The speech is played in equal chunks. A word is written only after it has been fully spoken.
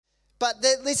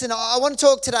Listen, I want to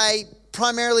talk today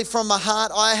primarily from my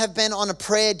heart. I have been on a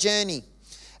prayer journey.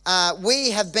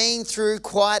 We have been through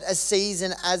quite a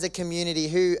season as a community.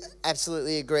 Who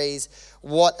absolutely agrees?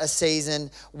 What a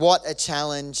season, what a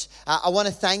challenge. I want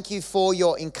to thank you for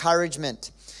your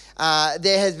encouragement.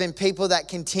 There has been people that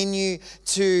continue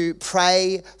to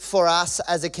pray for us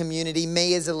as a community,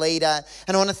 me as a leader,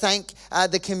 and I want to thank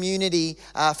the community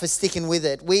for sticking with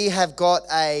it. We have got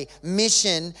a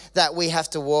mission that we have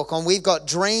to walk on. We've got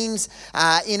dreams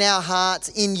in our hearts,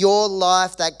 in your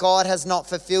life that God has not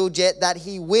fulfilled yet, that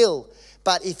He will.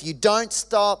 But if you don't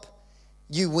stop,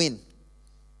 you win.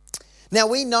 Now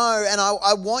we know, and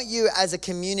I want you as a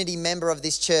community member of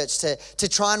this church to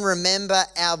try and remember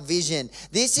our vision.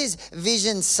 This is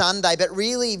Vision Sunday, but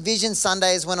really Vision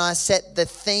Sunday is when I set the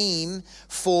theme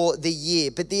for the year.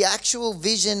 But the actual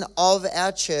vision of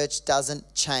our church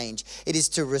doesn't change. It is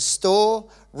to restore,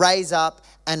 raise up,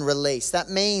 and release. That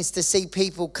means to see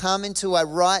people come into a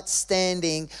right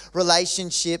standing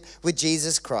relationship with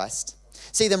Jesus Christ.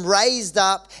 See them raised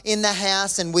up in the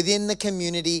house and within the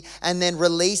community and then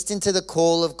released into the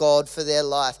call of God for their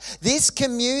life. This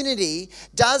community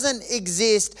doesn't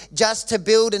exist just to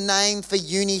build a name for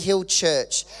Uni Hill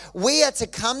Church. We are to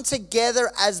come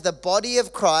together as the body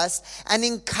of Christ and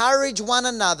encourage one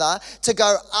another to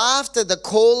go after the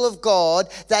call of God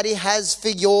that He has for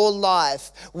your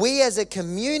life. We as a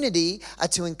community are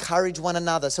to encourage one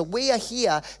another. So we are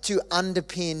here to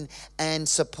underpin and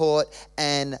support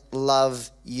and love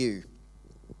you.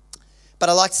 But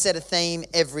I like to set a theme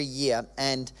every year,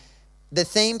 and the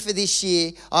theme for this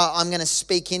year, I'm going to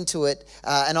speak into it,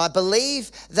 and I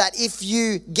believe that if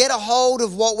you get a hold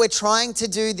of what we're trying to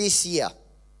do this year,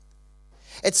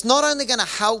 it's not only going to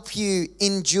help you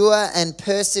endure and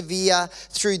persevere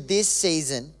through this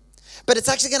season, but it's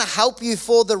actually going to help you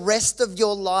for the rest of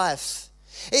your life.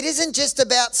 It isn't just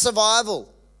about survival.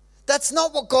 That's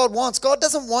not what God wants. God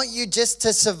doesn't want you just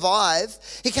to survive.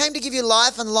 He came to give you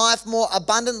life and life more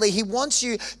abundantly. He wants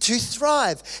you to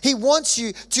thrive. He wants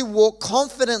you to walk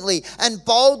confidently and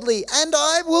boldly. And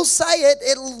I will say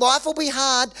it, life will be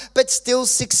hard, but still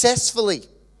successfully.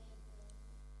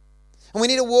 And we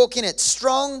need to walk in it.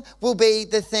 Strong will be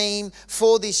the theme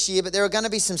for this year, but there are going to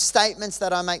be some statements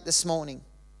that I make this morning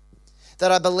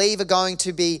that I believe are going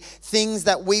to be things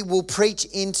that we will preach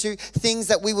into, things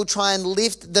that we will try and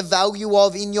lift the value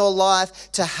of in your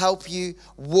life to help you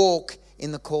walk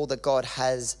in the call that God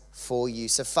has for you.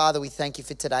 So Father, we thank you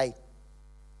for today.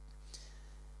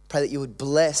 Pray that you would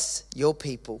bless your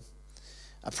people.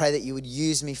 I pray that you would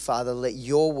use me, Father. Let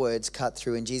your words cut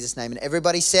through in Jesus' name. And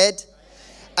everybody said,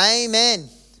 amen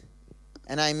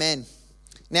and amen.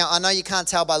 Now, I know you can't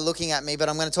tell by looking at me, but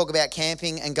I'm going to talk about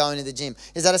camping and going to the gym.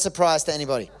 Is that a surprise to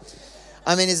anybody?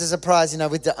 I mean, is it a surprise,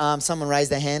 with the arm? Someone raised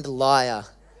their hand. Liar.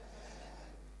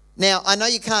 Now, I know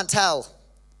you can't tell,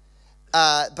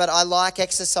 but I like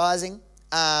exercising.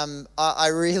 I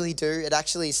really do. It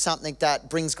actually is something that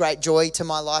brings great joy to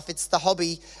my life. It's the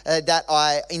hobby that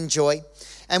I enjoy.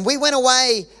 And we went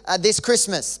away this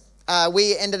Christmas.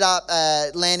 We ended up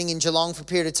landing in Geelong for a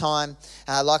period of time,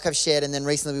 like I've shared, and then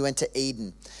recently we went to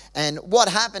Eden. And what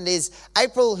happened is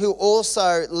April, who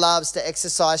also loves to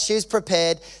exercise, she was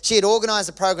prepared. She had organised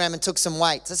a program and took some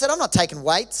weights. I said, I'm not taking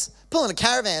weights. Pulling a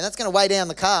caravan, that's going to weigh down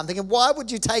the car. I'm thinking, why would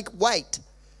you take weight?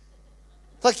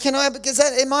 Like, am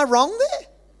I wrong there?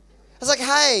 I was like,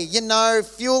 hey,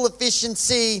 fuel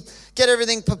efficiency, get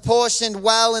everything proportioned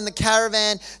well in the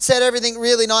caravan, set everything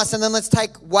really nice, and then let's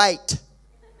take weight.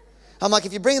 I'm like,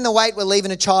 if you're bringing the weight, we're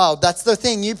leaving a child. That's the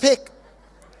thing. You pick.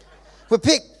 We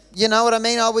pick. You know what I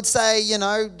mean? I would say,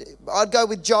 I'd go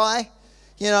with Jai.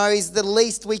 He's the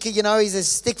least weaker. He's a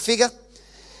stick figure.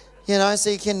 So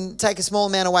you can take a small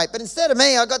amount of weight. But instead of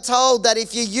me, I got told that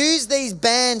if you use these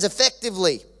bands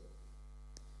effectively,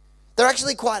 they're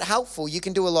actually quite helpful. You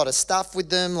can do a lot of stuff with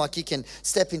them. Like you can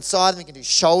step inside them. You can do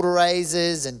shoulder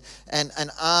raises and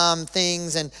arm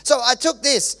things. And so I took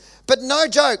this, but no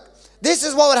joke. This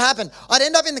is what would happen. I'd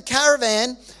end up in the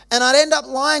caravan and I'd end up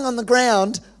lying on the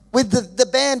ground with the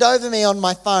band over me on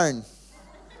my phone.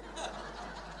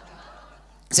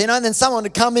 So, and then someone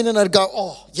would come in and I'd go,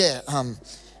 oh, yeah,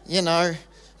 I'd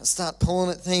start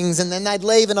pulling at things, and then they'd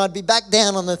leave and I'd be back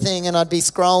down on the thing and I'd be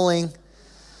scrolling.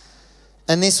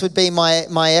 And this would be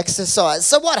my exercise.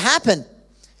 So what happened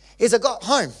is I got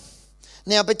home.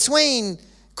 Now, between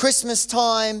Christmas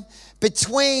time,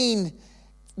 between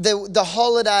the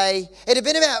holiday, it had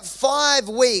been about 5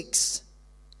 weeks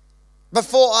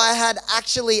before I had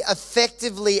actually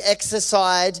effectively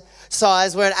exercised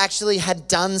where it actually had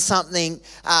done something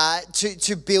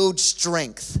to build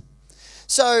strength.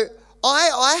 So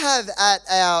I have at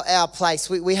our place,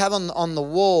 we have on the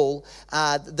wall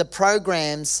the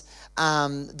programs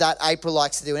that April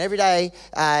likes to do. And every day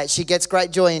she gets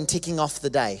great joy in ticking off the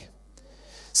day.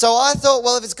 So I thought,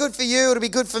 well, if it's good for you, it'll be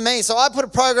good for me. So I put a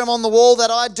program on the wall that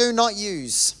I do not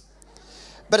use.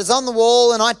 But it's on the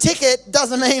wall and I tick it.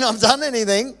 Doesn't mean I've done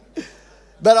anything.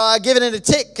 But I've given it a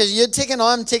tick because you're ticking,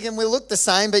 I'm ticking. We look the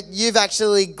same, but you've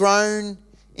actually grown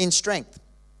in strength.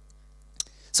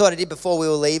 So what I did before we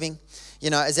were leaving,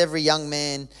 as every young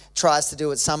man tries to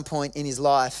do at some point in his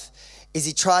life, is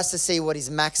he tries to see what his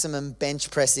maximum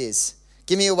bench press is.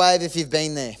 Give me a wave if you've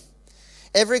been there.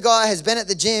 Every guy has been at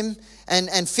the gym and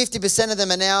 50% of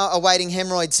them are now awaiting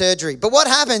hemorrhoid surgery. But what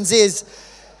happens is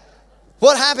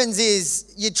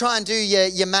you try and do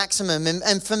your maximum.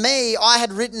 And for me, I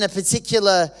had written a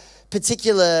particular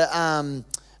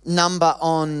number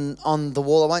on the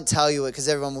wall. I won't tell you it because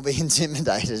everyone will be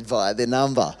intimidated by the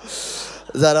number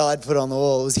that I'd put on the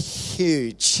wall. It was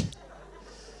huge.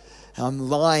 I'm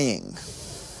lying.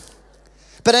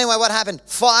 But anyway, what happened?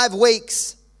 5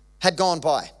 weeks had gone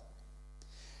by.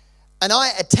 And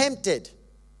I attempted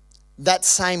that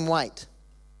same weight.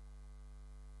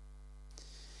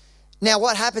 Now,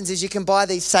 what happens is you can buy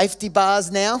these safety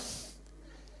bars now.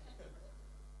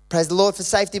 Praise the Lord for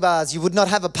safety bars. You would not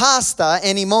have a pastor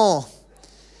anymore.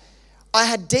 I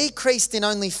had decreased in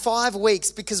only 5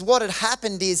 weeks because what had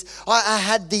happened is I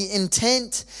had the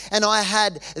intent and I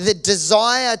had the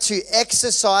desire to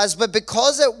exercise, but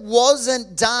because it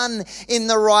wasn't done in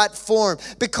the right form,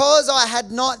 because I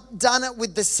had not done it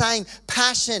with the same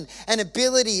passion and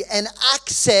ability and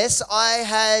access, I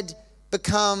had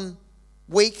become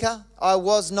weaker. I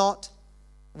was not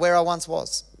where I once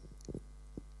was.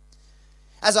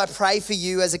 As I pray for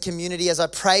you as a community, as I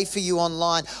pray for you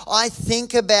online, I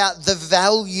think about the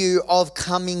value of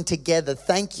coming together.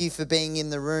 Thank you for being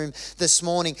in the room this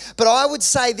morning. But I would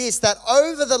say this, that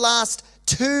over the last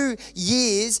 2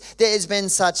 years, there has been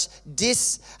such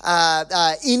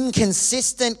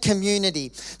inconsistent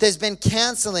community. There's been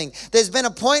counseling. There's been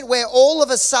a point where all of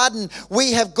a sudden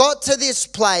we have got to this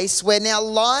place where now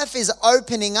life is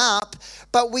opening up,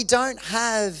 but we don't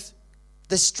have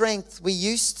the strength we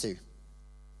used to.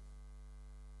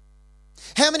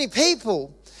 How many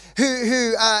people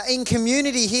who are in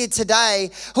community here today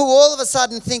who all of a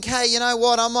sudden think, hey, you know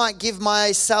what, I might give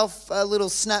myself a little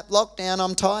snap lockdown,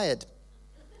 I'm tired.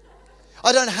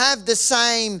 I don't have the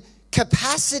same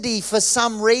capacity for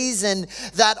some reason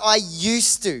that I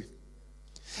used to.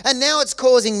 And now it's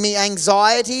causing me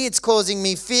anxiety, it's causing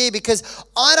me fear because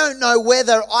I don't know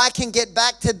whether I can get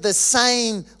back to the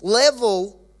same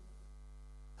level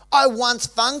I once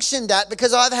functioned at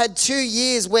because I've had 2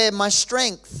 years where my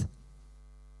strength,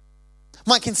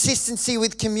 my consistency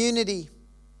with community,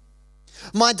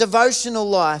 my devotional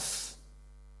life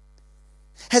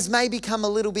has maybe become a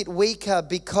little bit weaker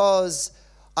because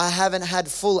I haven't had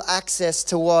full access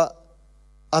to what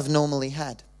I've normally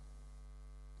had.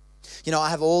 I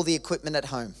have all the equipment at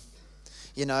home.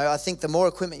 I think the more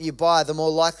equipment you buy, the more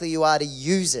likely you are to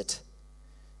use it.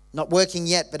 Not working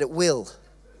yet, but it will.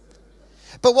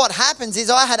 But what happens is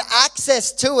I had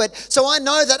access to it, so I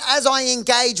know that as I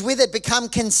engage with it, become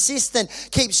consistent,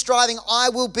 keep striving, I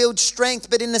will build strength.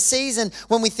 But in the season,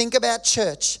 when we think about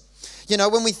church,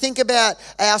 when we think about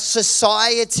our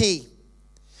society,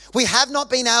 we have not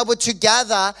been able to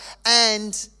gather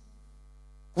and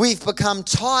we've become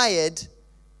tired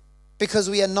because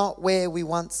we are not where we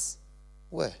once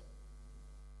were.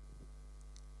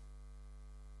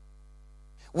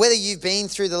 Whether you've been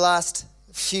through the last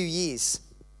few years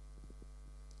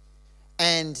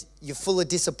and you're full of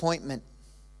disappointment,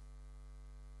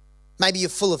 maybe you're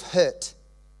full of hurt,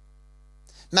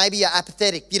 maybe you're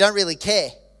apathetic, you don't really care,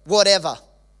 whatever.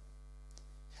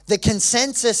 The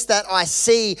consensus that I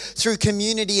see through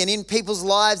community and in people's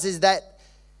lives is that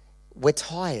we're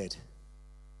tired.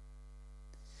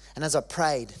 And as I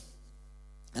prayed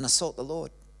and I sought the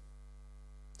Lord,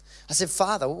 I said,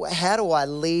 Father, how do I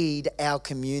lead our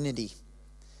community?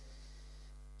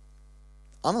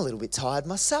 I'm a little bit tired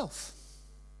myself.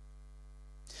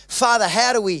 Father,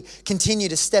 how do we continue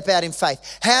to step out in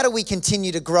faith? How do we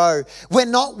continue to grow? We're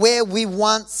not where we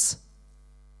once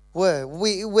were.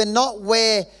 We're not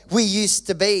where we used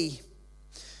to be.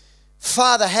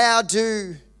 Father, how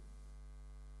do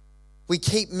we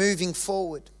keep moving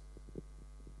forward?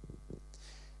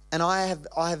 And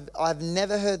I've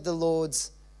never heard the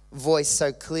Lord's voice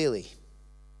so clearly.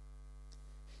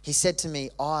 He said to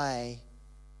me, I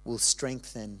will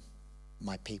strengthen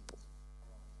my people.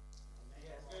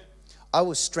 I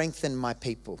will strengthen my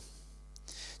people.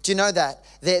 Do you know that?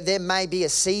 There may be a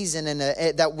season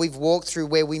that we've walked through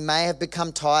where we may have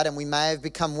become tired and we may have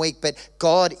become weak, but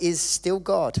God is still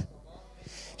God.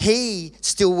 He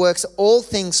still works all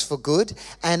things for good.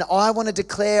 And I want to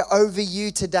declare over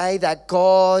you today that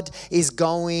God is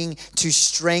going to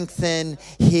strengthen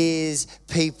his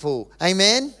people.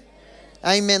 Amen?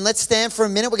 Amen. Let's stand for a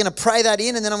minute. We're going to pray that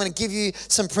in, and then I'm going to give you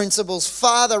some principles.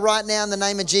 Father, right now in the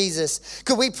name of Jesus,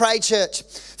 could we pray, church?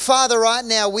 Father, right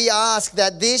now we ask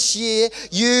that this year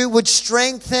you would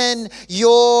strengthen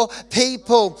your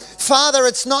people. Father,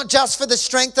 it's not just for the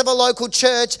strength of a local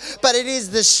church, but it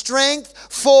is the strength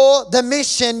for the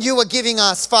mission you are giving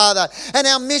us, Father. And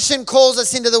our mission calls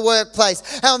us into the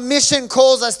workplace. Our mission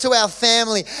calls us to our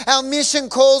family. Our mission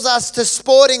calls us to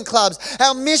sporting clubs.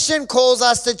 Our mission calls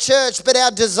us to church. But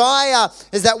our desire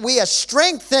is that we are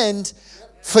strengthened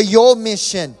for your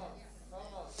mission.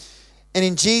 And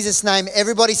in Jesus' name,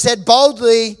 everybody said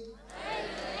boldly,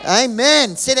 Amen.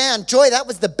 Amen. Sit down. Joy, that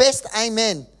was the best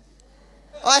amen.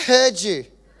 I heard you.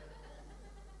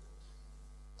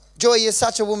 Joy, you're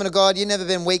such a woman of God. You've never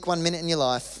been weak 1 minute in your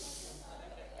life.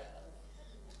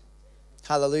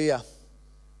 Hallelujah.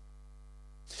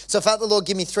 So I felt the Lord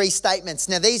give me 3 statements.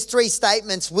 Now, these 3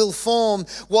 statements will form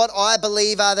what I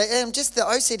believe are the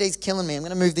OCD's killing me. I'm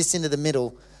going to move this into the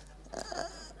middle.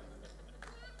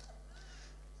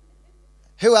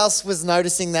 Who else was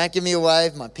noticing that? Give me a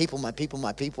wave. My people, my people,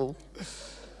 my people.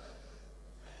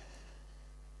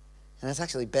 And it's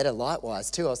actually better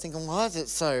light-wise too. I was thinking, why is it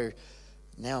so...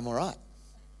 Now I'm all right.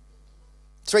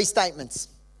 3 statements.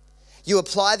 You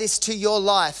apply this to your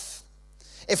life.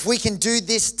 If we can do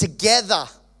this together,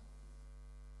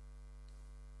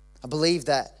 I believe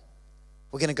that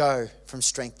we're going to go from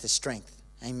strength to strength.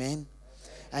 Amen.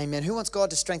 Amen. Who wants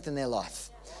God to strengthen their life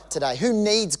today? Who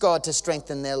needs God to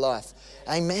strengthen their life?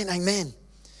 Amen. Amen.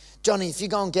 Johnny, if you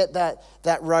go and get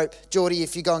that rope. Geordie,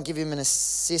 if you go and give him an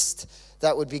assist,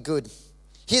 that would be good.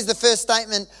 Here's the first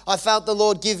statement I felt the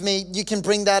Lord give me. You can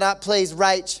bring that up, please,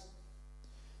 Rach.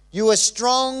 You are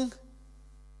strong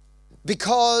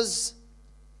because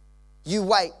you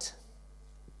wait.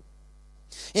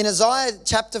 In Isaiah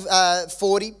chapter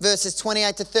 40, verses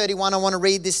 28 to 31, I want to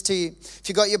read this to you. If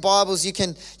you've got your Bibles, you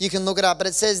can look it up. But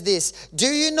it says this: Do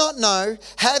you not know,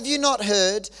 have you not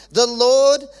heard, the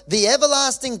Lord, the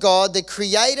everlasting God, the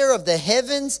creator of the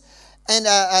heavens and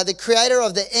the creator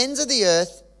of the ends of the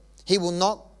earth, he will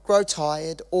not grow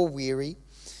tired or weary,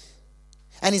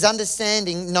 and his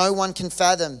understanding no one can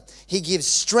fathom. He gives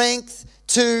strength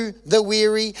to the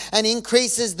weary and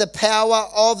increases the power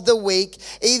of the weak.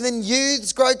 Even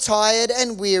youths grow tired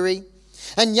and weary,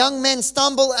 and young men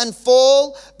stumble and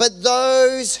fall, but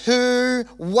those who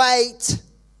wait,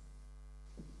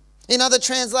 in other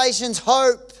translations,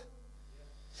 hope.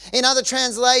 In other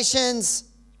translations,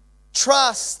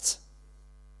 trust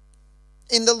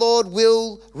in the Lord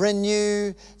will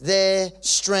renew their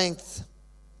strength.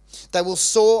 They will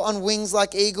soar on wings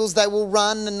like eagles. They will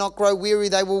run and not grow weary.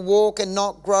 They will walk and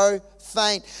not grow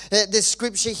faint. The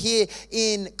scripture here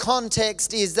in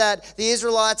context is that the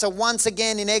Israelites are once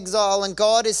again in exile, and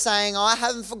God is saying, I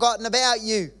haven't forgotten about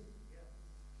you.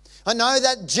 I know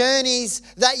that journeys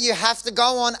that you have to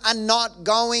go on are not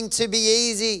going to be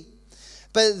easy,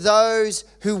 but those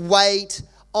who wait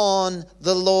on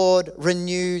the Lord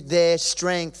renew their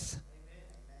strength.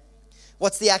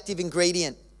 What's the active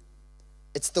ingredient?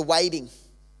 It's the waiting.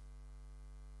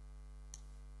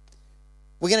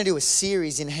 We're going to do a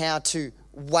series in how to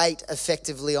wait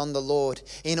effectively on the Lord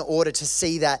in order to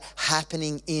see that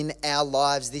happening in our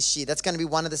lives this year. That's going to be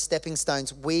one of the stepping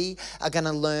stones. We are going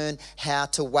to learn how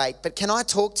to wait. But can I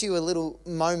talk to you a little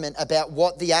moment about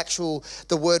what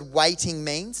the word waiting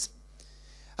means?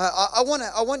 I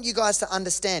want you guys to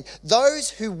understand. Those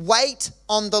who wait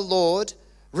on the Lord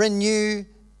renew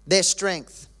their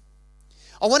strength.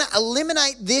 I want to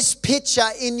eliminate this picture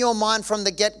in your mind from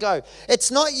the get-go.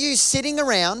 It's not you sitting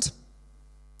around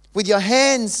with your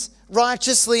hands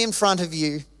righteously in front of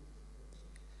you,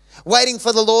 waiting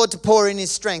for the Lord to pour in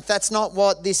his strength. That's not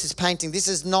what this is painting. This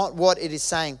is not what it is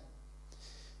saying.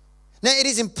 Now, it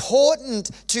is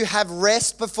important to have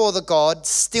rest before the God,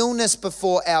 stillness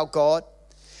before our God,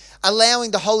 allowing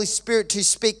the Holy Spirit to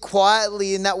speak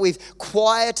quietly, in that we've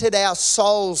quieted our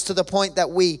souls to the point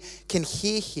that we can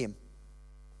hear him.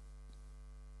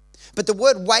 But the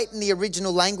word wait in the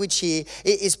original language here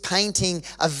is painting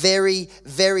a very,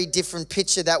 very different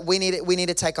picture that we need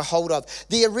to take a hold of.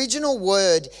 The original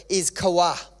word is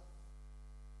kawah.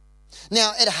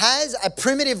 Now, it has a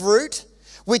primitive root,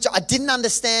 which I didn't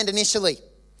understand initially.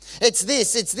 It's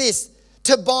this,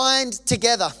 to bind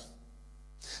together.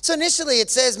 So initially it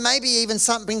says maybe even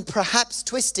something perhaps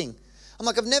twisting. I'm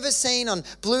like, I've never seen on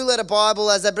Blue Letter Bible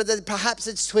as that, but perhaps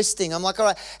it's twisting. I'm like, all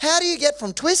right, how do you get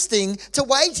from twisting to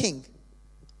waiting?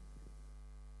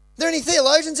 Are there any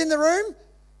theologians in the room?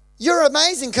 You're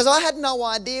amazing, because I had no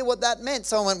idea what that meant.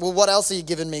 So I went, well, what else are you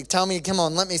giving me? Tell me, come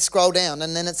on, let me scroll down.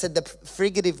 And then it said the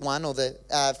frigative one, or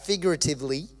the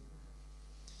figuratively.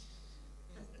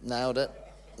 Nailed it.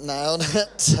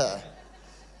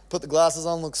 Put the glasses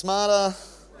on, look smarter.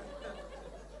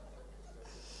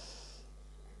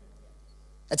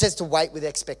 It says to wait with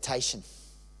expectation.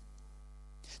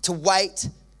 To wait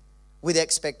with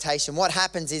expectation. What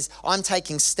happens is I'm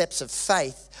taking steps of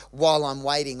faith while I'm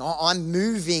waiting. I'm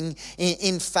moving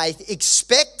in faith,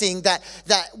 expecting that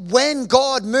when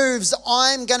God moves,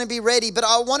 I'm going to be ready. But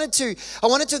I wanted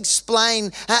to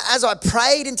explain, as I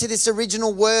prayed into this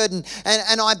original word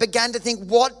and I began to think,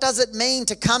 what does it mean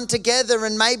to come together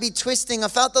and maybe twisting? I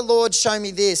felt the Lord show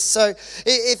me this. So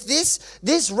if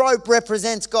this rope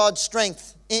represents God's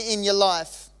strength in your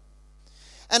life,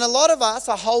 and a lot of us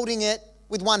are holding it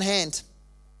with one hand.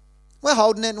 We're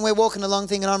holding it and we're walking along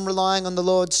thinking, I'm relying on the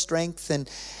Lord's strength. And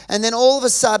then all of a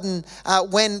sudden,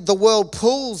 when the world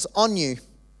pulls on you,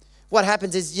 what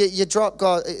happens is you drop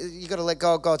God. You got to let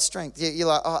go of God's strength. You're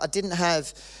like, oh, I didn't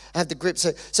have the grip.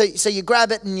 So you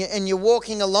grab it and you're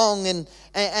walking along and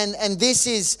this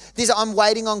is I'm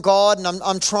waiting on God and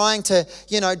I'm trying to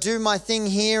do my thing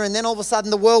here, and then all of a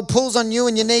sudden the world pulls on you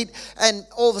and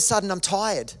all of a sudden I'm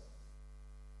tired.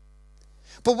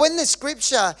 But when the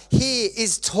scripture here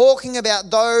is talking about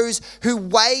those who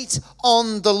wait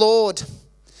on the Lord,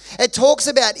 it talks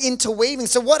about interweaving.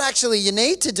 So what actually you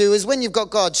need to do is, when you've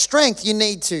got God's strength, you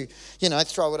need to,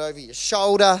 throw it over your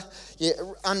shoulder,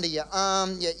 under your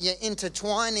arm, you're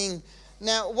intertwining.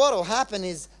 Now, what will happen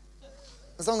is,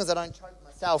 as long as I don't choke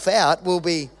myself out, will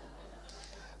be...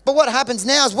 But what happens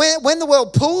now is when the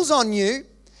world pulls on you,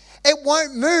 it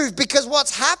won't move, because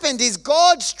what's happened is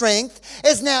God's strength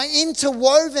is now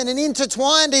interwoven and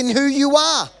intertwined in who you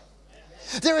are.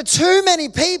 There are too many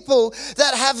people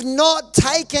that have not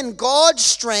taken God's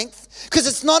strength, because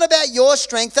it's not about your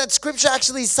strength. That scripture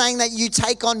actually is saying that you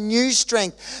take on new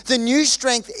strength. The new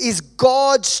strength is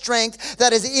God's strength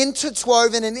that is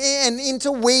interwoven and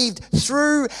interweaved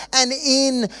through and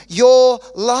in your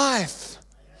life.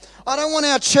 I don't want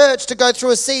our church to go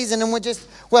through a season and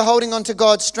we're holding on to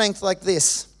God's strength like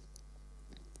this.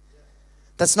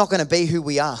 That's not going to be who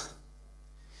we are.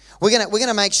 We're going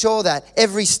to make sure that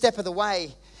every step of the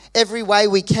way, every way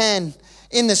we can,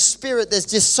 in the spirit, there's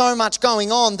just so much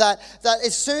going on that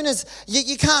as soon as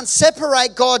you can't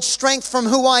separate God's strength from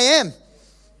who I am.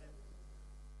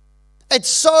 It's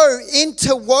so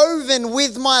interwoven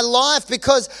with my life,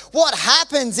 because what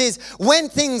happens is when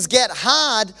things get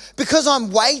hard, because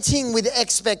I'm waiting with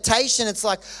expectation, it's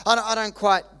like, I don't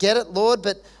quite get it, Lord,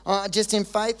 but just in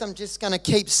faith, I'm just going to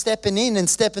keep stepping in and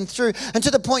stepping through. And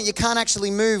to the point you can't actually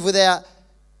move without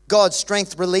God's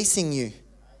strength releasing you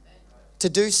to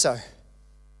do so.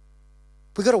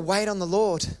 We've got to wait on the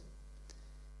Lord.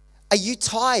 Are you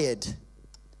tired?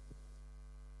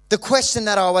 The question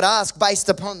that I would ask based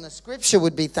upon the scripture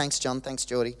would be, thanks John, thanks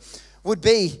Geordie, would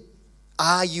be,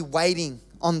 are you waiting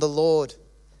on the Lord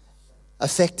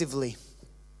effectively?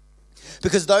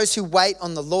 Because those who wait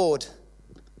on the Lord,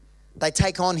 they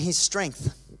take on His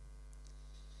strength.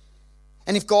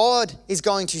 And if God is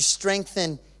going to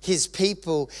strengthen His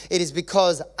people, it is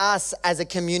because us as a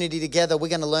community together, we're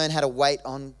going to learn how to wait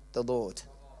on the Lord.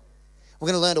 We're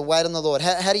going to learn to wait on the Lord.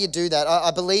 How do you do that? I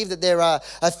believe that there are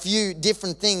a few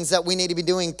different things that we need to be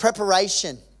doing.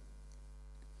 Preparation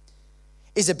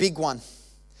is a big one.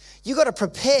 You've got to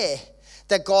prepare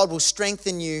that God will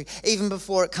strengthen you even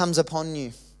before it comes upon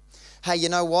you. Hey, you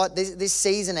know what? This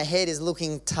season ahead is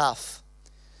looking tough.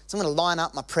 So I'm going to line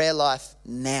up my prayer life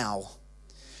now.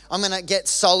 I'm going to get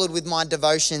solid with my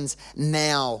devotions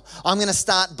now. I'm going to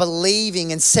start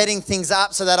believing and setting things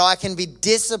up so that I can be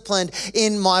disciplined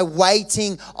in my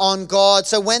waiting on God.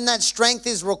 So when that strength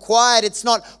is required, it's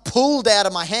not pulled out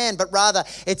of my hand, but rather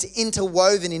it's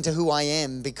interwoven into who I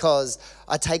am, because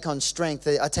I take on strength.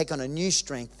 I take on a new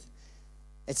strength.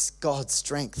 It's God's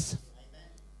strength.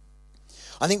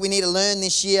 I think we need to learn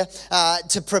this year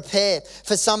to prepare.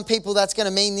 For some people, that's going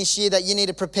to mean this year that you need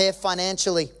to prepare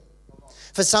financially.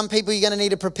 For some people, you're going to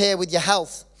need to prepare with your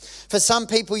health. For some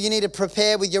people, you need to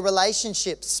prepare with your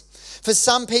relationships. For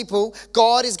some people,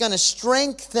 God is going to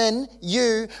strengthen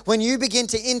you when you begin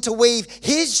to interweave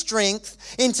His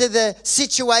strength into the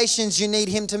situations you need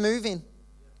Him to move in.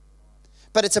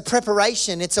 But it's a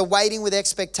preparation. It's a waiting with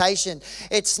expectation.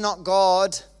 It's not,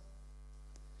 God,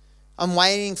 I'm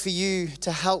waiting for you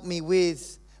to help me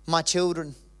with my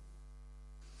children.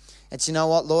 It's, you know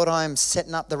what, Lord, I'm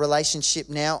setting up the relationship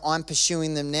now. I'm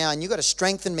pursuing them now. And you've got to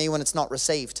strengthen me when it's not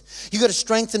received. You've got to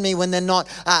strengthen me when they're not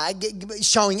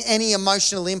showing any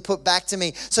emotional input back to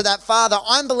me. So that, Father,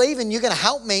 I'm believing you're going to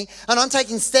help me. And I'm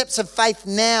taking steps of faith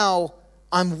now.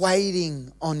 I'm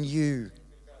waiting on you.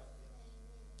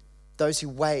 Those who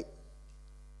wait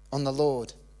on the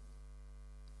Lord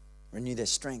renew their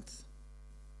strength.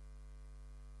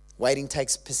 Waiting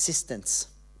takes persistence.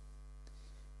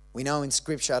 We know in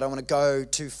Scripture, I don't want to go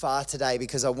too far today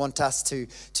because I want us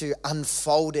to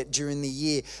unfold it during the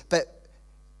year. But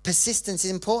persistence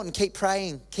is important. Keep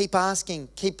praying, keep asking,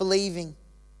 keep believing.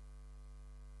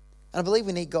 And I believe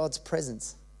we need God's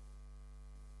presence.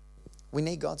 We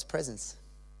need God's presence.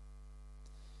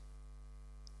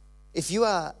 If you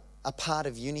are a part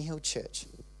of Uni Hill Church,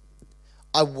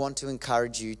 I want to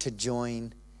encourage you to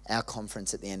join our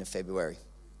conference at the end of February.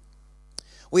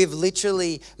 We're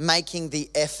literally making the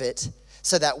effort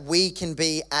so that we can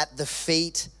be at the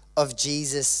feet of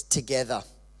Jesus together.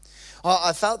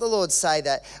 I felt the Lord say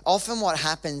that often what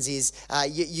happens is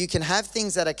you can have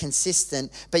things that are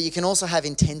consistent, but you can also have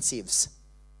intensives.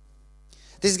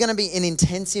 There's going to be an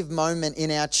intensive moment in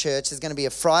our church. There's going to be a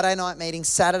Friday night meeting,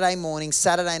 Saturday morning,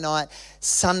 Saturday night,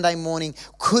 Sunday morning.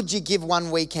 Could you give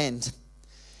one weekend?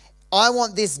 I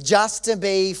want this just to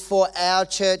be for our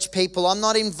church people. I'm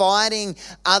not inviting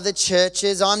other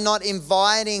churches. I'm not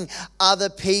inviting other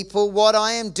people. What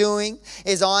I am doing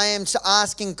is I am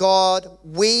asking God,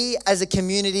 we as a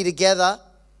community together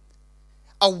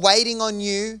are waiting on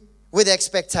you with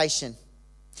expectation.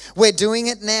 We're doing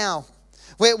it now.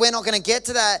 We're not going to get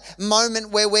to that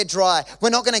moment where we're dry. We're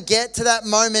not going to get to that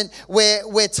moment where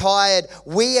we're tired.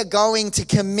 We are going to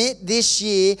commit this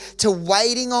year to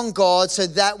waiting on God so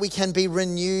that we can be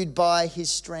renewed by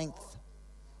His strength.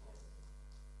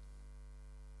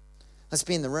 Let's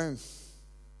be in the room.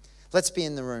 Let's be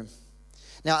in the room.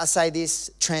 Now, I say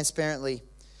this transparently.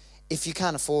 If you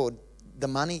can't afford the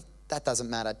money, that doesn't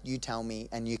matter. You tell me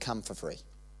and you come for free.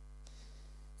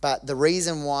 But the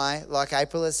reason why, like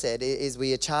April has said, is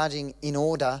we are charging in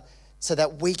order so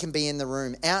that we can be in the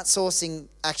room. Outsourcing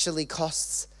actually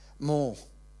costs more.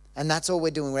 And that's all we're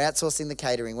doing. We're outsourcing the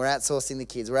catering. We're outsourcing the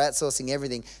kids. We're outsourcing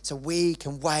everything so we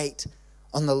can wait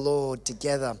on the Lord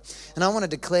together. And I want to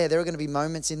declare there are going to be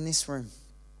moments in this room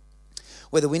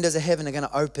where the windows of heaven are going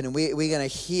to open and we're going to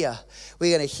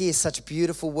hear such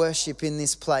beautiful worship in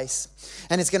this place.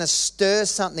 And it's going to stir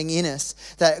something in us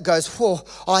that goes, whoa,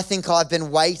 I think I've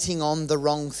been waiting on the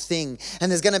wrong thing.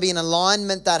 And there's going to be an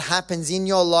alignment that happens in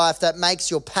your life that makes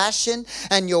your passion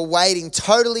and your waiting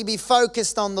totally be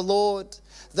focused on the Lord.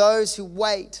 Those who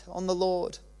wait on the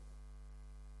Lord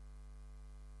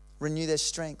renew their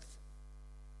strength.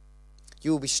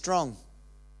 You will be strong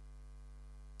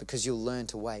because you'll learn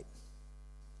to wait.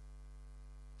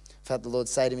 I've had the Lord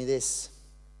say to me this: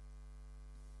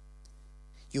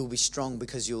 you'll be strong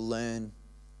because you'll learn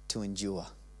to endure.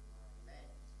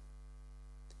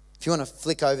 If you want to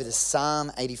flick over to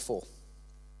Psalm 84,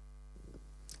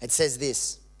 it says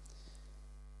this: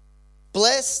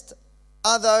 blessed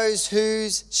are those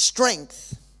whose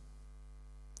strength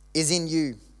is in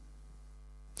you,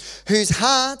 whose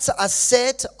hearts are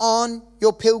set on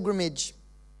your pilgrimage.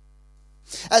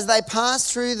 As they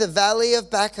pass through the valley of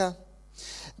Baca,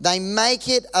 they make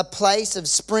it a place of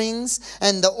springs,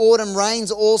 and the autumn rains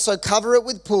also cover it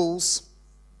with pools.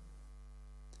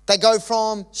 They go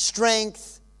from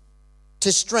strength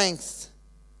to strength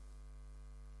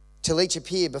till each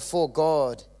appear before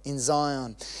God in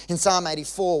Zion. In Psalm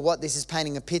 84, what this is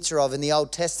painting a picture of in the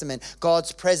Old Testament,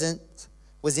 God's presence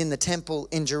was in the temple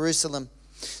in Jerusalem.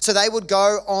 So they would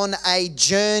go on a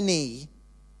journey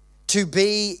to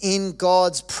be in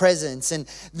God's presence. And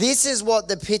this is what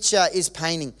the picture is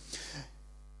painting.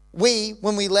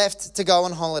 When we left to go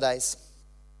on holidays,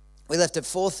 we left at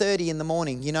 4:30 in the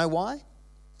morning. You know why?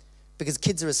 Because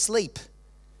kids are asleep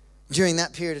during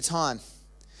that period of time.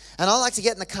 And I like to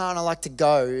get in the car and I like to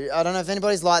go. I don't know if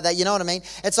anybody's like that. You know what I mean?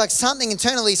 It's like something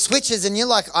internally switches and you're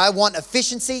like, I want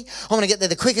efficiency. I want to get there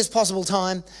the quickest possible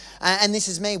time. And this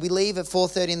is me. We leave at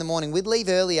 4:30 in the morning. We'd leave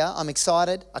earlier. I'm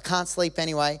excited. I can't sleep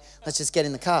anyway. Let's just get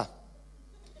in the car.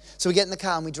 So we get in the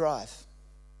car and we drive.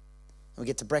 And we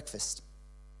get to breakfast.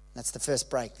 That's the first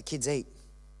break. The kids eat.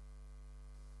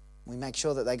 We make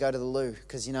sure that they go to the loo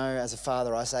because, you know, as a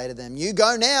father, I say to them, you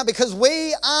go now because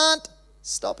we aren't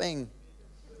stopping.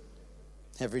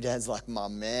 Every dad's like, my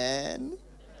man.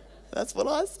 That's what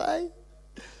I say.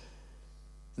 And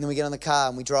then we get on the car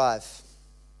and we drive.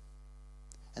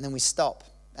 And then we stop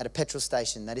at a petrol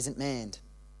station that isn't manned.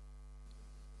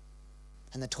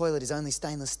 And the toilet is only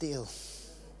stainless steel.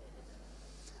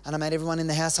 And I made everyone in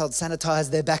the household sanitize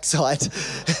their backside.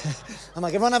 I'm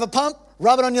like, everyone have a pump?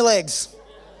 Rub it on your legs.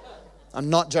 I'm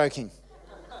not joking.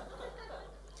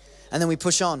 And then we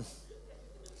push on.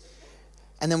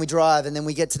 And then we drive, and then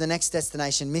we get to the next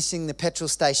destination, missing the petrol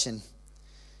station.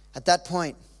 At that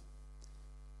point,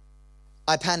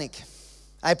 I panic.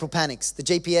 April panics. The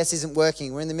GPS isn't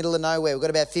working. We're in the middle of nowhere. We've got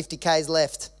about 50 Ks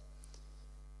left.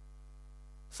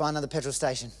 Find another petrol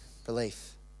station.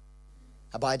 Relief.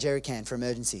 I buy a jerry can for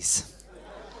emergencies.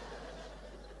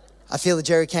 I feel the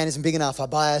jerry can isn't big enough. I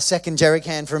buy a second jerry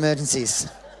can for emergencies.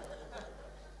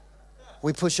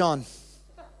 We push on.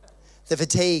 The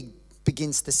fatigue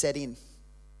begins to set in.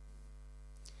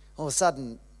 All of a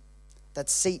sudden, that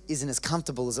seat isn't as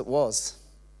comfortable as it was.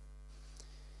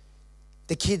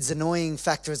 The kids' annoying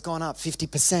factor has gone up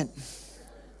 50%.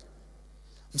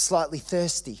 I'm slightly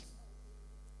thirsty.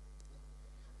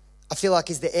 I feel like,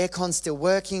 is the aircon still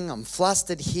working? I'm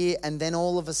flustered here, and then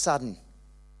all of a sudden,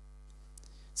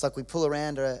 it's like we pull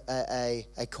around a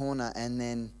corner, and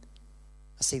then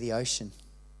I see the ocean.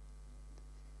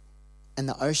 And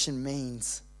the ocean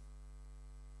means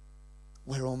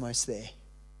we're almost there.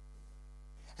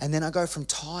 And then I go from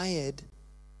tired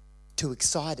to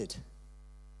excited.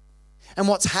 And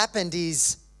what's happened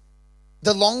is,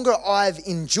 the longer I've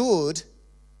endured,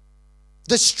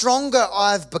 the stronger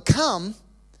I've become,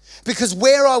 because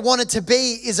where I wanted to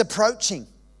be is approaching.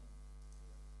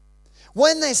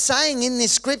 When they're saying in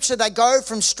this scripture they go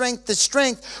from strength to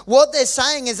strength, what they're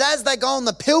saying is, as they go on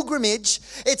the pilgrimage,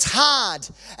 it's hard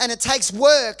and it takes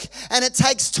work and it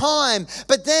takes time.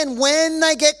 But then when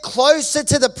they get closer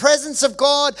to the presence of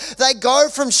God, they go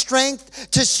from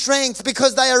strength to strength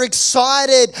because they are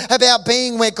excited about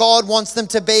being where God wants them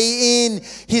to be, in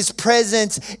His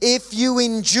presence. If you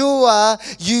endure,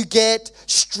 you get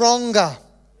stronger.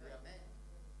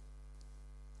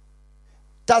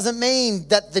 Doesn't mean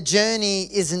that the journey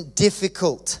isn't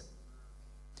difficult.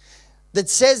 That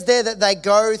says there that they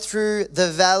go through the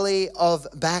valley of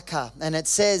Baca. And it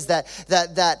says that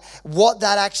what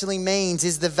that actually means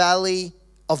is the valley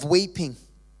of weeping.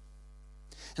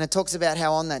 And it talks about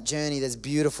how on that journey there's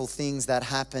beautiful things that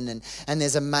happen, and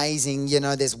there's amazing,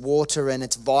 there's water and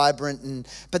it's vibrant,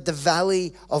 but the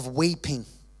valley of weeping.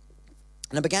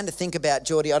 And I began to think about,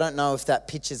 Geordie, I don't know if that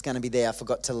picture's going to be there. I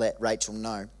forgot to let Rachel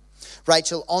know.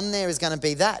 Rachel, on there is going to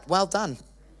be that. Well done.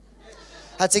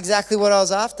 That's exactly what I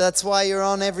was after. That's why you're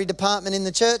on every department in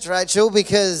the church, Rachel,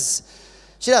 because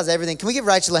she does everything. Can we give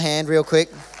Rachel a hand real quick?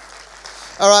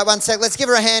 All right, one sec. Let's give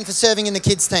her a hand for serving in the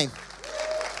kids team.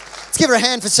 Let's give her a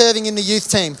hand for serving in the youth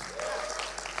team.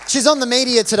 She's on the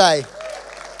media today.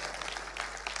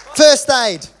 First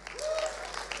aid.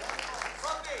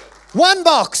 One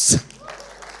box.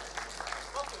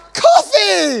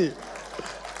 Coffee.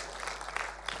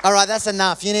 All right, that's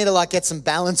enough. You need to get some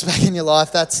balance back in your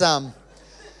life. That's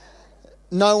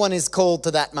no one is called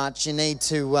to that much. You need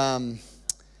to.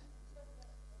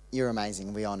 You're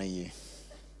amazing. We honour you.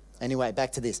 Anyway,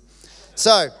 back to this.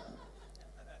 So,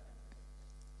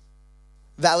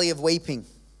 Valley of Weeping.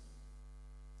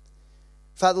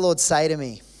 Father Lord, say to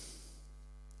me,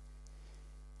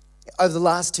 over the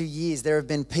last 2 years, there have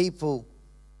been people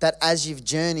that as you've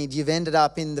journeyed, you've ended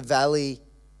up in the valley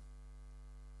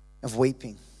of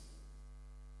weeping.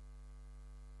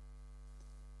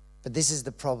 But this is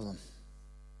the problem.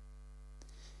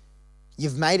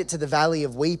 You've made it to the valley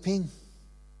of weeping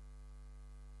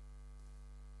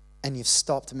and you've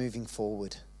stopped moving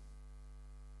forward.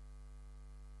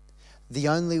 The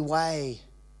only way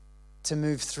to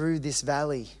move through this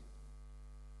valley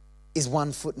is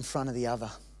one foot in front of the other.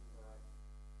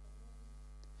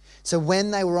 So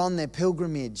when they were on their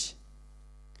pilgrimage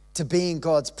to be in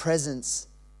God's presence,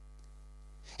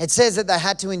 it says that they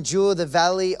had to endure the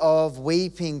valley of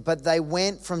weeping, but they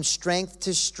went from strength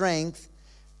to strength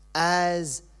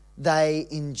as they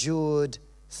endured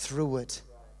through it.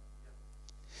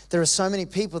 There are so many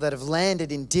people that have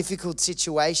landed in difficult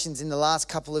situations in the last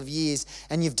couple of years,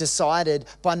 and you've decided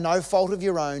by no fault of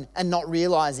your own and not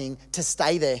realizing to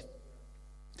stay there.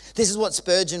 This is what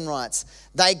Spurgeon writes.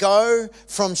 They go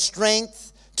from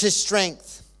strength to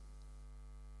strength.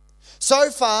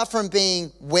 So far from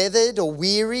being weathered or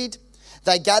wearied,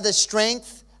 they gather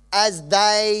strength as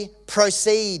they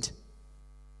proceed.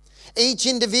 Each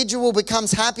individual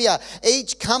becomes happier.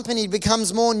 Each company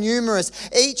becomes more numerous.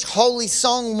 Each holy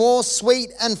song more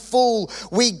sweet and full.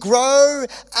 We grow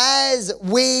as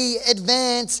we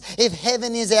advance if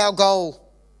heaven is our goal.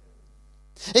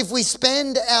 If we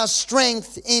spend our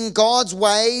strength in God's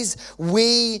ways,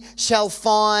 we shall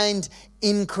find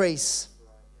increase.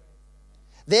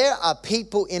 There are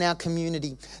people in our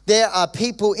community. There are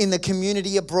people in the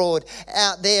community abroad,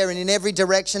 out there and in every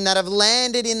direction, that have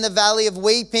landed in the valley of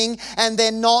weeping and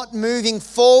they're not moving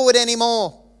forward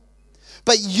anymore.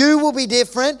 But you will be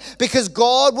different because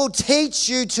God will teach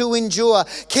you to endure.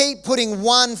 Keep putting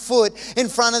one foot in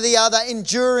front of the other,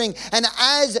 enduring. And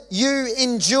as you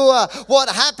endure, what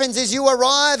happens is you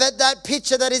arrive at that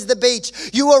picture that is the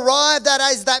beach. You arrive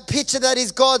as that picture that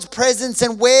is God's presence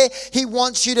and where He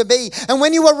wants you to be. And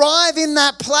when you arrive in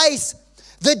that place,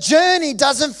 the journey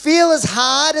doesn't feel as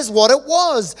hard as what it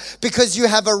was because you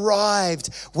have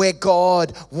arrived where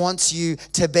God wants you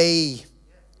to be.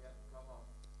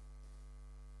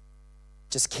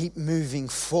 Just keep moving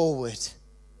forward.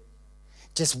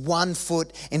 Just one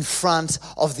foot in front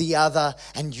of the other,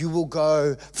 and you will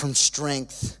go from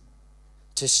strength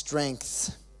to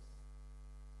strength.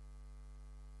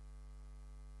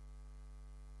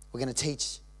 We're going to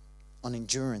teach on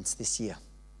endurance this year.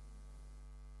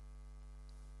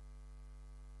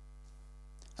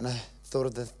 And I thought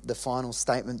of the final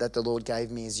statement that the Lord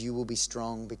gave me is, you will be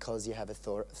strong because you have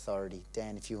authority.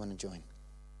 Dan, if you want to join.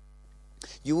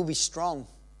 You will be strong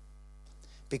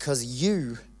because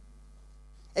you,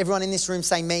 everyone in this room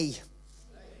say me.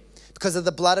 Because of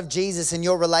the blood of Jesus and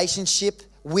your relationship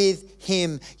with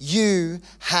Him, you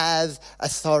have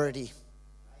authority.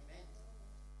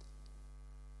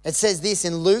 It says this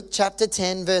in Luke chapter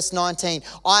 10, verse 19.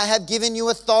 I have given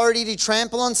you authority to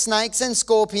trample on snakes and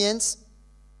scorpions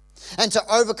and to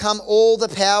overcome all the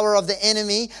power of the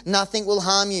enemy. Nothing will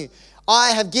harm you.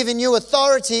 I have given you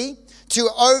authority to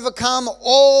overcome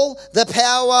all the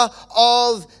power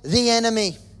of the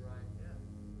enemy.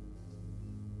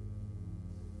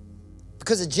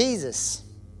 Because of Jesus,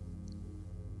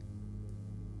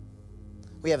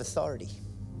 we have authority.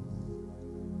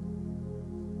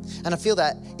 And I feel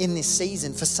that in this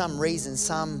season, for some reason,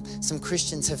 some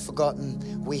Christians have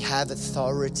forgotten we have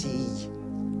authority.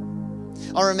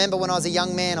 I remember when I was a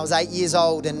young man, I was 8 years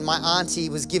old, and my auntie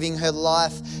was giving her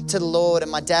life to the Lord,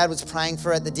 and my dad was praying for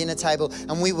her at the dinner table,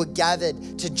 and we were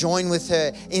gathered to join with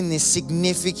her in this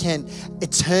significant,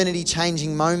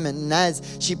 eternity-changing moment. And as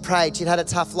she prayed, she'd had a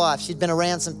tough life, she'd been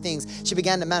around some things, she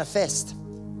began to manifest.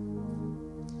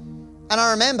 And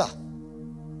I remember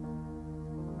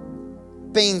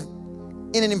being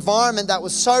in an environment that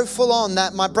was so full on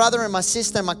that my brother and my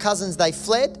sister and my cousins, they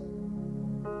fled.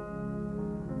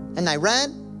 And they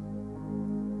ran.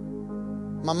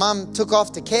 My mum took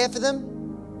off to care for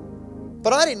them.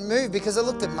 But I didn't move because I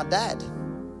looked at my dad.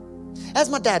 As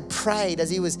my dad prayed, as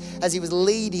he was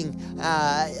leading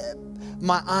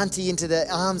my auntie into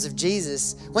the arms of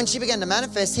Jesus, when she began to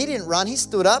manifest, he didn't run. He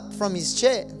stood up from his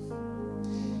chair.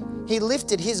 He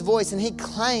lifted his voice and he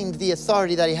claimed the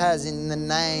authority that he has in the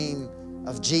name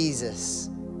of Jesus.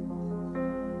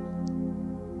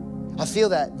 I feel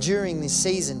that during this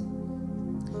season,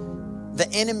 the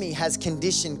enemy has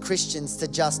conditioned Christians to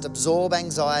just absorb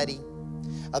anxiety,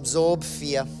 absorb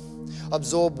fear,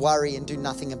 absorb worry and do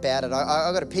nothing about it. I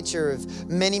got a picture of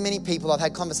many people. I've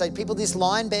had conversations, people this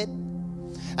lie in bed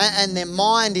and their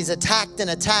mind is attacked and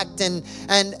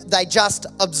they just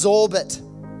absorb it.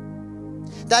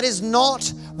 That is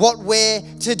not what we're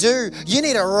to do. You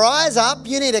need to rise up.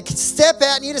 You need to step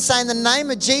out and you need to say, in the name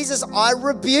of Jesus, I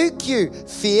rebuke you,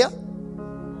 fear.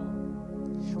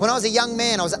 When I was a young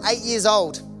man, I was 8 years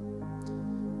old.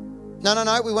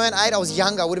 No, we weren't 8. I was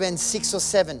younger. I would have been 6 or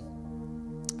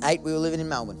 7. 8, we were living in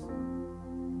Melbourne.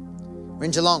 We're in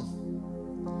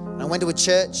Geelong. And I went to a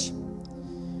church.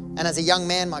 And as a young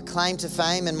man, my claim to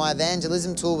fame and my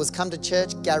evangelism tour was come to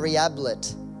church. Gary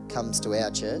Ablett comes to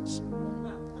our church.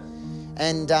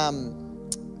 And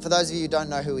for those of you who don't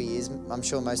know who he is, I'm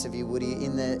sure most of you would.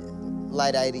 In the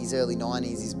late 80s, early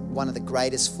 90s, he's one of the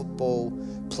greatest football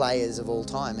players of all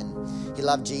time, and he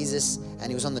loved Jesus, and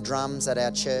he was on the drums at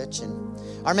our church. And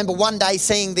I remember one day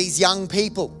seeing these young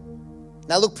people.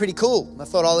 They looked pretty cool. I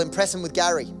thought I'll impress them with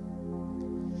Gary.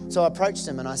 So I approached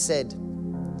them and I said,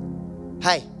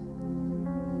 hey,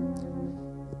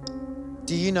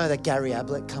 do you know that Gary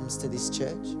Ablett comes to this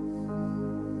church?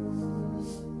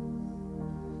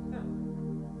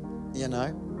 You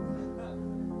know,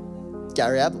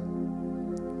 Gary Ablett.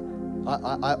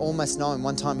 I almost know him.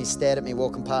 One time he stared at me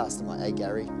walking past. I'm like, hey,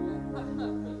 Gary.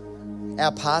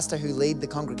 Our pastor who lead the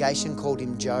congregation called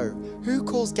him Joe. Who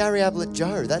calls Gary Ablett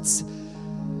Joe? That's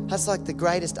like the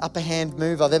greatest upper hand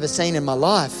move I've ever seen in my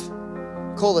life.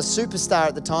 Call a superstar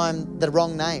at the time the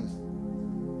wrong name.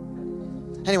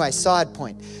 Anyway, side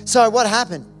point. So what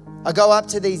happened? I go up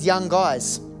to these young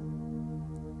guys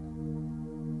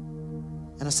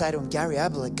and I say to them, Gary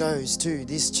Ablett goes to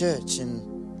this church.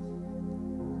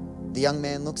 And The young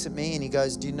man looks at me and he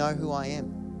goes, "Do you know who I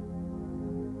am?"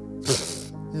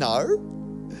 No.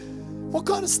 What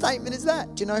kind of statement is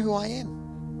that? Do you know who I am?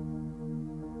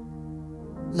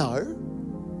 No.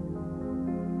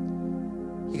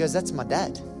 He goes, "That's my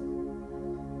dad."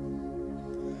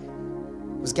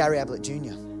 It was Gary Ablett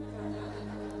Jr.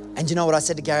 And you know what I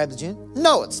said to Gary Ablett Jr.?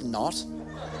 "No, it's not."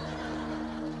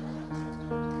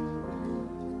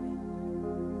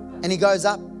 And he goes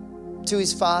up to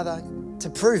his father to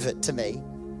prove it to me,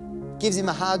 gives him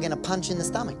a hug and a punch in the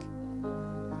stomach.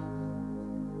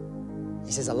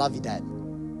 He says, "I love you, Dad."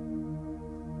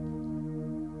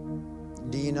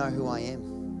 Do you know who I am?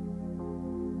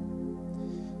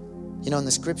 You know, in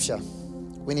the scripture,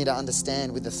 we need to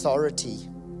understand with authority,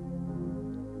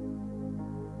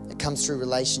 it comes through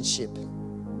relationship. And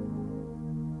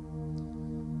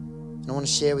I want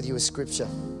to share with you a scripture.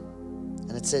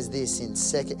 And it says this in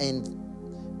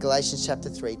Galatians chapter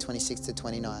 3, 26 to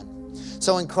 29.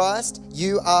 "So in Christ,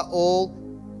 you are all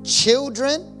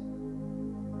children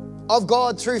of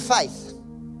God through faith."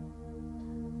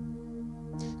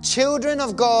 Children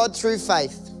of God through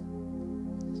faith.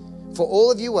 "For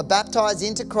all of you were baptized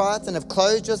into Christ and have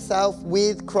clothed yourself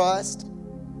with Christ.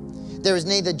 There is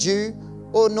neither Jew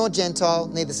nor Gentile,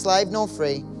 neither slave nor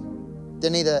free. There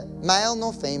neither male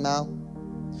nor female.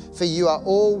 For you are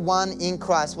all one in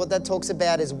Christ." What that talks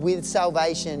about is with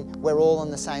salvation, we're all on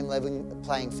the same level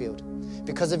playing field.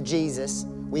 Because of Jesus,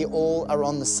 we all are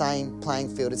on the same playing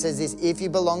field. It says this, "If you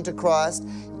belong to Christ,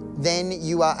 then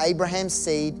you are Abraham's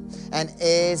seed and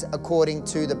heirs according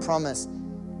to the promise."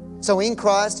 So in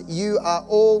Christ, you are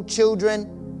all children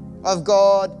of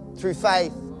God through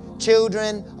faith.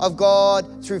 Children of God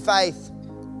through faith.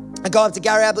 I go up to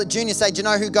Gary Ablett Jr. and say, "Do you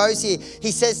know who goes here?"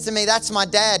 He says to me, "That's my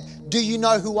dad." Do you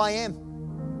know who I am?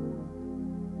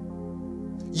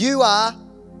 You are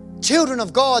children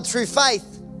of God through faith.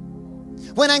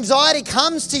 When anxiety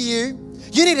comes to you,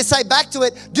 you need to say back to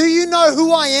it, "Do you know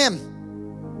who I am?"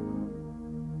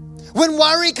 When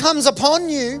worry comes upon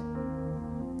you,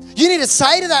 you need to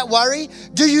say to that worry,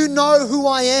 "Do you know who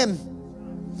I am?"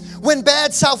 When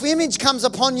bad self-image comes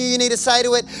upon you, you need to say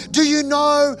to it, "Do you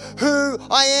know who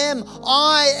I am?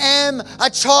 I am a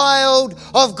child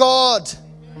of God."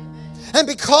 And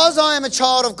because I am a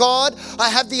child of God, I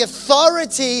have the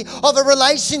authority of a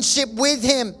relationship with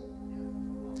Him.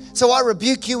 So I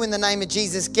rebuke you in the name of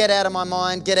Jesus. Get out of my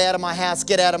mind, get out of my house,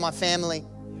 get out of my family.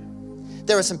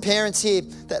 There are some parents here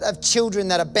that have children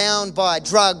that are bound by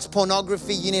drugs,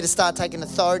 pornography. You need to start taking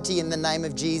authority in the name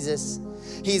of Jesus.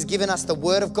 He has given us the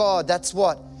word of God. That's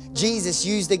what Jesus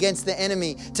used against the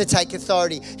enemy to take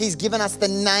authority. He's given us the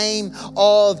name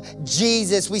of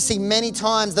Jesus. We see many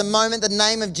times the moment the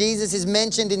name of Jesus is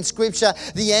mentioned in scripture,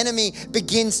 the enemy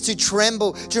begins to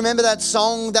tremble. Do you remember that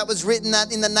song that was written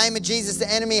that in the name of Jesus, the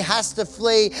enemy has to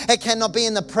flee? It cannot be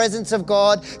in the presence of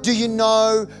God. Do you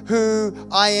know who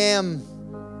I am?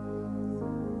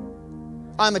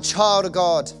 I'm a child of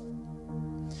God.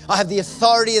 I have the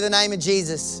authority of the name of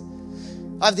Jesus.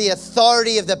 I have the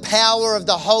authority of the power of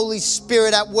the Holy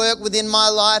Spirit at work within my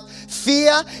life.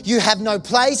 Fear, you have no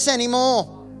place anymore.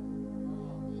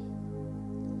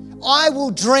 I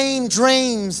will dream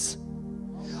dreams.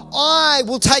 I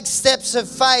will take steps of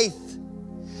faith.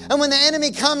 And when the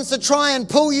enemy comes to try and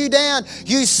pull you down,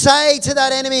 you say to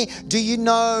that enemy, "Do you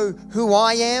know who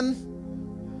I am?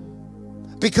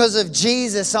 Because of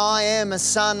Jesus, I am a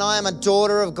son, I am a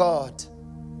daughter of God."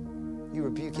 You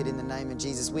rebuke it in the name of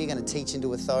Jesus. We're going to teach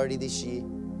into authority this year.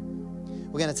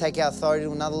 We're going to take our authority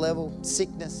to another level.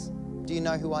 Sickness, do you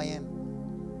know who I am?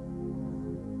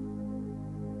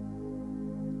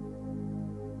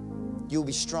 You'll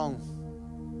be strong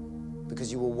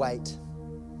because you will wait.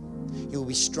 You will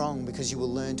be strong because you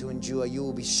will learn to endure. You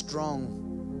will be strong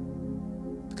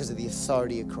because of the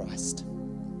authority of Christ. I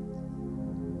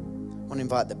want to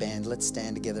invite the band. Let's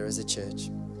stand together as a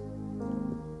church.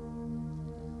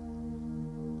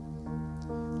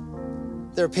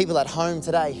 There are people at home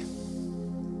today.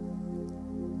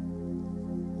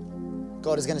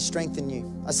 God is going to strengthen you.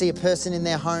 I see a person in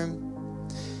their home.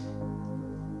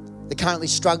 They're currently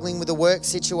struggling with a work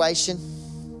situation,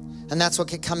 and that's what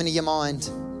can come into your mind.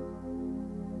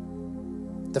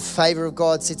 The favor of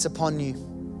God sits upon you.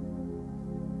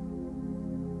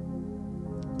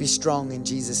 Be strong in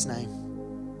Jesus' name.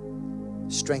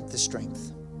 Strength to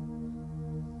strength.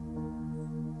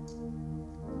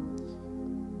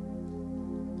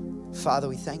 Father,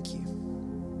 we thank you.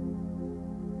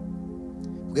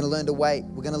 We're going to learn to wait.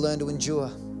 We're going to learn to endure.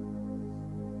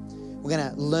 We're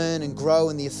going to learn and grow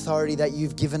in the authority that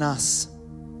you've given us.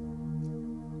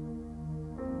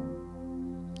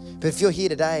 But if you're here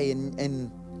today and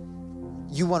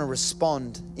you want to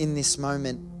respond in this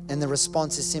moment. And the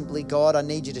response is simply, God, I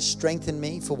need you to strengthen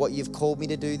me for what you've called me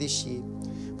to do this year.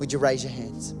 Would you raise your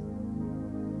hands?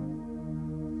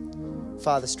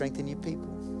 Father, strengthen your people.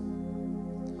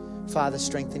 Father,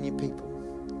 strengthen your people.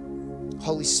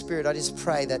 Holy Spirit, I just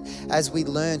pray that as we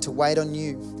learn to wait on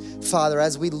you, Father,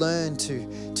 as we learn to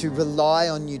rely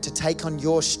on you, to take on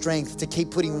your strength, to keep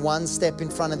putting one step in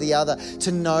front of the other,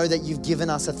 to know that you've given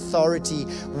us authority,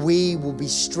 we will be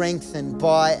strengthened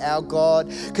by our God,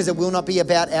 because it will not be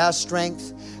about our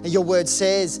strength. Your word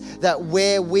says that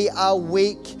where we are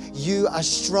weak, you are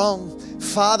strong.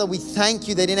 Father, we thank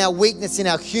you that in our weakness, in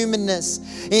our humanness,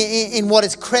 in what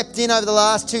has crept in over the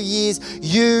last 2 years,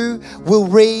 you will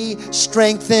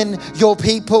re-strengthen your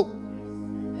people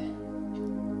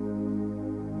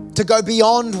to go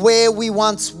beyond where we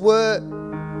once were,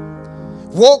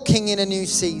 walking in a new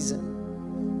season.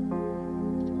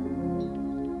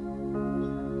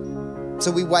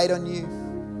 So we wait on you.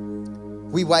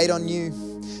 We wait on you.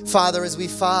 Father, as we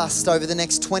fast over the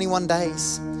next 21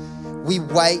 days, we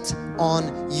wait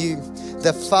on you.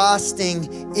 The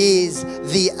fasting is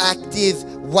the active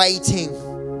waiting.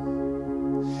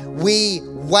 We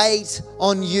wait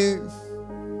on you.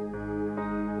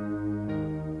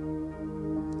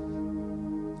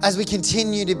 As we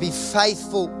continue to be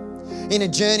faithful in a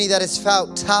journey that has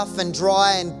felt tough and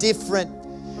dry and different,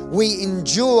 we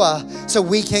endure so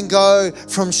we can go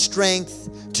from strength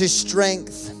to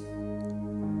strength.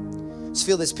 I just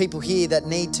feel there's people here that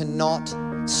need to not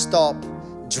stop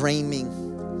dreaming.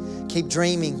 Keep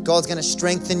dreaming. God's going to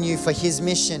strengthen you for His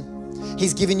mission.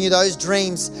 He's given you those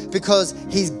dreams because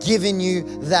He's given you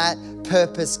that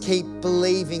purpose. Keep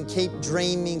believing, keep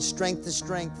dreaming, strength to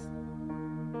strength.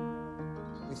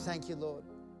 We thank you, Lord.